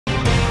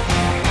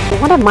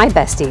One of my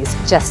besties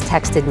just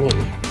texted me,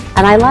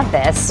 and I love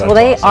this. That's well,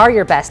 they awesome. are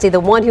your bestie, the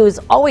one who's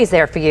always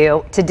there for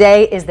you.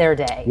 Today is their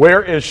day.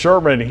 Where is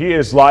Sherman? He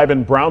is live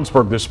in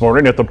Brownsburg this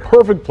morning at the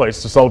perfect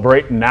place to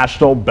celebrate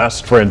National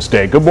Best Friends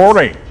Day. Good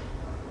morning.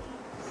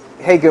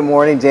 Hey, good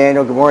morning,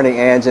 Daniel. Good morning,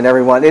 Ange, and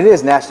everyone. It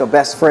is National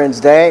Best Friends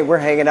Day. We're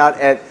hanging out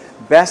at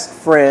Best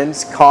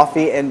Friends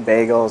Coffee and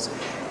Bagels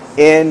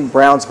in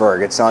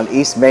Brownsburg. It's on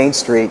East Main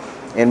Street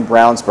in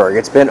Brownsburg.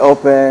 It's been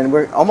open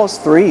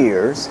almost 3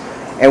 years,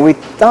 and we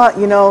thought,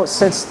 you know,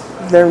 since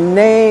their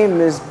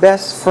name is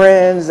Best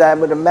Friends, I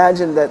would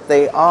imagine that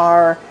they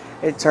are.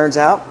 It turns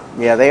out,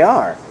 yeah, they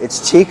are.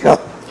 It's Chico,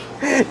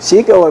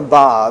 Chico and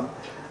Bob,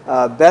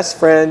 best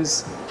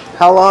friends.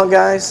 How long,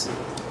 guys?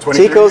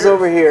 Chico's years.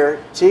 Over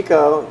here.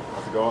 Chico.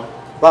 How's it going?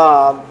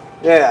 Bob.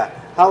 Yeah.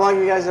 How long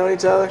you guys known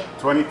each other?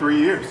 23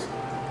 years.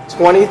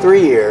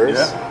 23 years.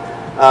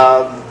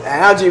 Yeah.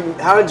 How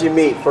did you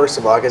meet, first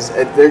of all? Because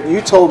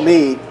you told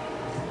me.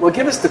 Well,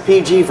 give us the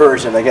PG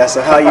version, I guess,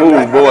 of how you.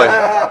 Oh boy.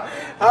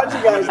 How did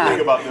you guys think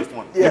about this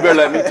one? Yeah. You better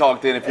let me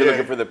talk then if you're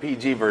looking for the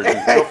PG version.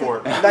 Go for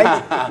it.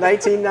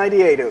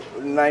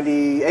 1998.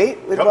 98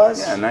 it was?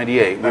 Yeah,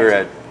 98. We were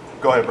at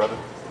Go ahead, brother.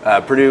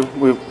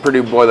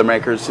 Purdue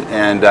Boilermakers,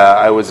 and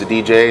I was a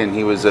DJ and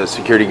he was a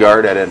security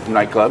guard at a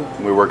nightclub.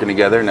 We were working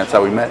together, and that's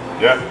how we met.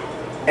 Yeah.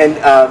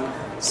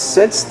 And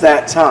since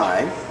that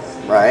time,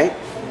 right,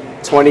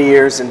 20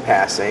 years in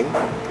passing,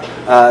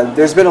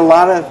 there's been a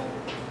lot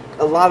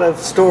of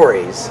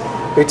stories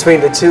between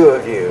the two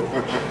of you.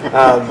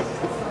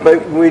 But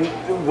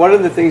one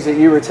of the things that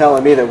you were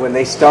telling me that when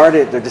they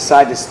decided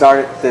to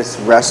start this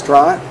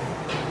restaurant,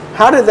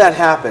 how did that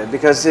happen?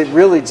 Because it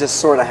really just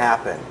sort of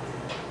happened.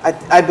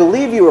 I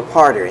believe you were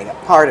partying.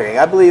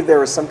 I believe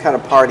there was some kind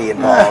of party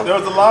involved. There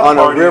was a lot of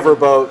on partying. a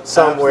riverboat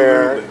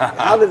somewhere.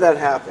 Absolutely. How did that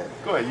happen?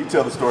 Go ahead. You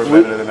tell the story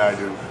better than I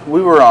do.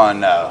 We were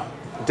on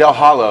Del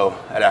Hollow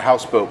at a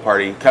houseboat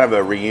party, kind of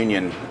a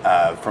reunion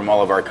from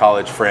all of our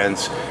college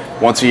friends.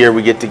 Once a year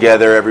we get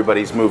together,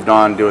 everybody's moved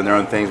on, doing their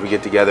own things. We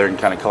get together and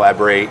kind of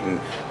collaborate, and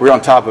we're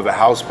on top of a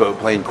houseboat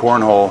playing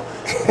cornhole,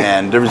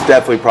 and there was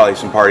definitely probably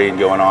some partying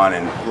going on.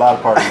 And A lot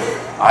of partying.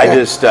 I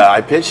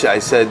pitched it. I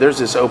said, there's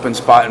this open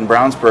spot in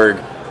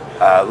Brownsburg.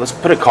 Let's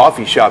put a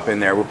coffee shop in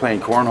there. We're playing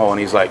cornhole. And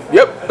he's like,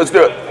 yep, let's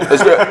do it.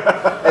 Let's do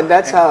it. And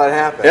that's how it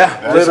happened.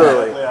 Yeah,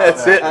 literally.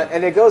 That's it.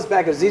 And it goes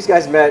back because these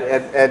guys met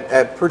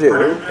at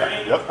Purdue.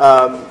 Yep.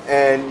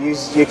 And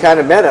you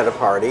kind of met at a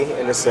party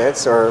in a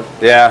sense, or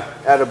Yeah.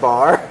 at a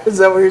bar. Is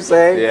that what you're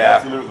saying? Yeah.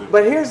 Absolutely.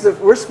 But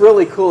what's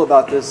really cool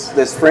about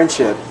this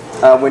friendship,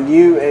 when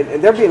you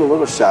and they're being a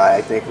little shy,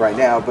 I think, right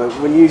now. But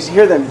when you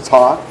hear them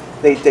talk,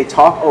 they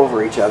talk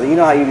over each other. You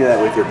know how you do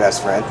that with your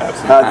best friend.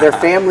 Their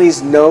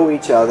families know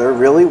each other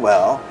really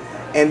well,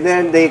 and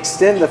then they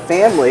extend the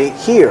family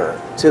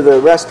here to the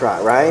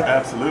restaurant, right?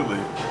 Absolutely.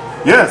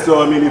 Yeah.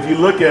 So I mean, if you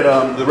look at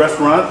the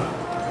restaurant,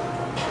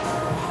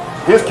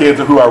 his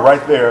kids, who are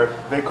right there,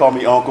 they call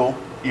me Uncle.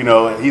 You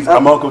know,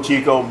 I'm Uncle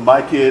Chico.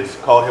 My kids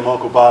call him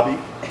Uncle Bobby.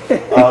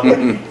 But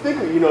you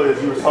think, you know, as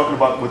you were talking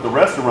about with the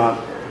restaurant,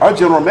 our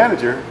general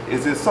manager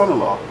is his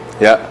son-in-law.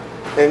 Yeah.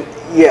 And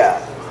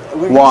yeah.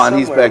 Juan,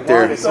 he's back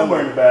there. He's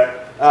somewhere in the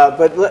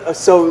back.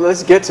 So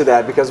let's get to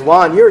that, because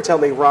Juan, you were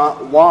telling me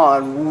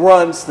Juan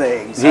runs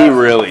things. He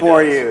really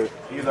for does. you.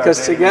 He's our Because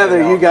daddy together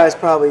without you guys that.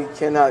 probably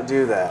cannot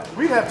do that.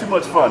 We have too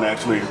much fun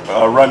actually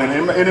running,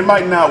 and it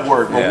might not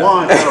work. But Yeah.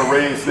 Juan kind of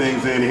reins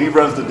things in. He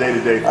runs the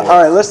day-to-day for us.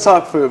 All right, let's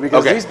talk food,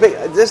 because Okay.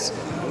 this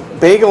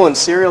bagel and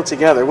cereal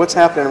together. What's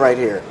happening right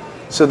here?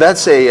 So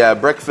that's a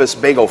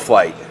breakfast bagel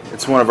flight.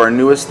 It's one of our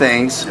newest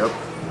things. Yep.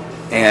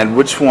 And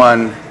which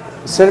one?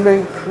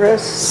 Cinnamon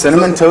crisp.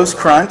 Cinnamon Toast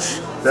Crunch,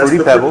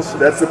 Fruity Pebbles.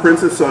 That's the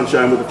Princess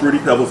Sunshine with the Fruity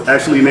Pebbles,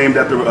 actually named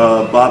after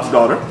Bob's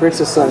daughter.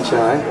 Princess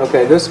Sunshine.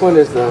 Okay, this one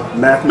is the.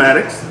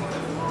 Mathematics,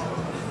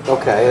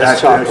 Okay,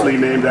 that's chocolate. actually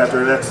named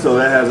after that. So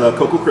that has a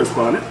Cocoa Crisp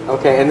on it.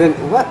 Okay, and then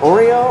what?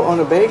 Oreo on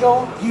a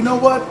bagel? You know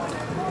what?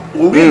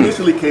 When we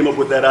initially came up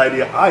with that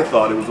idea, I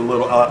thought it was a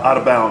little out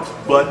of bounds.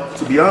 But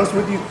to be honest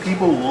with you,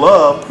 people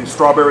love the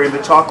strawberry and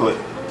the chocolate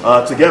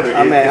together.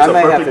 I may it's a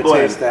have perfect to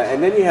blend. taste that.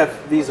 And then you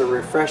have these are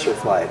refresher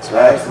flights,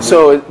 right?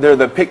 So they're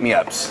the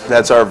pick-me-ups.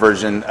 That's our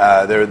version.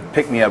 They're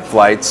pick-me-up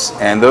flights,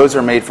 and those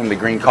are made from the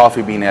green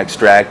coffee bean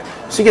extract.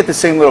 So you get the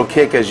same little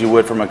kick as you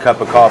would from a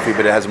cup of coffee,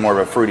 but it has more of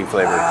a fruity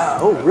flavor.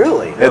 Oh,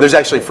 really? Yeah, there's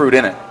actually fruit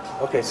in it.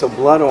 Okay, so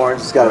blood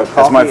orange has got a coffee.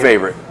 That's my in it.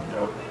 favorite.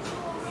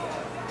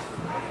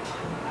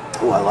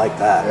 Oh, I like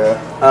that.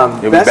 Yeah.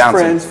 You'll be Best bouncing.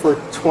 friends for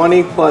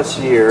 20 plus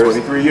years.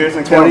 23 years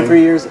and counting.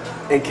 23 years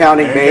and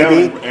counting, And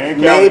maybe. counting,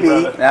 and maybe.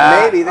 counting,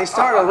 brother. Maybe. They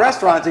started a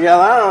restaurant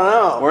together. I don't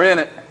know. We're in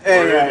it.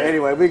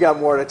 Anyway, we got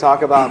more to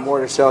talk about, more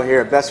to show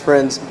here at Best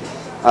Friends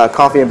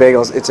Coffee and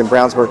Bagels. It's in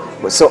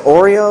Brownsburg. So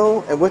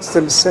Oreo, and what's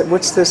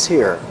this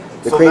here?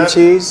 The So cream that-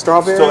 cheese,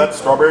 strawberry? So that's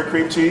strawberry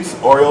cream cheese,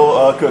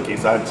 Oreo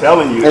cookies. I'm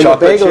telling you. and the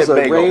chocolate bagel's chip a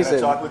bagel. raisin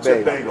Chocolate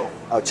chip bagel.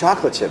 Oh,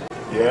 chocolate chip.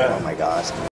 Yeah. Oh my gosh.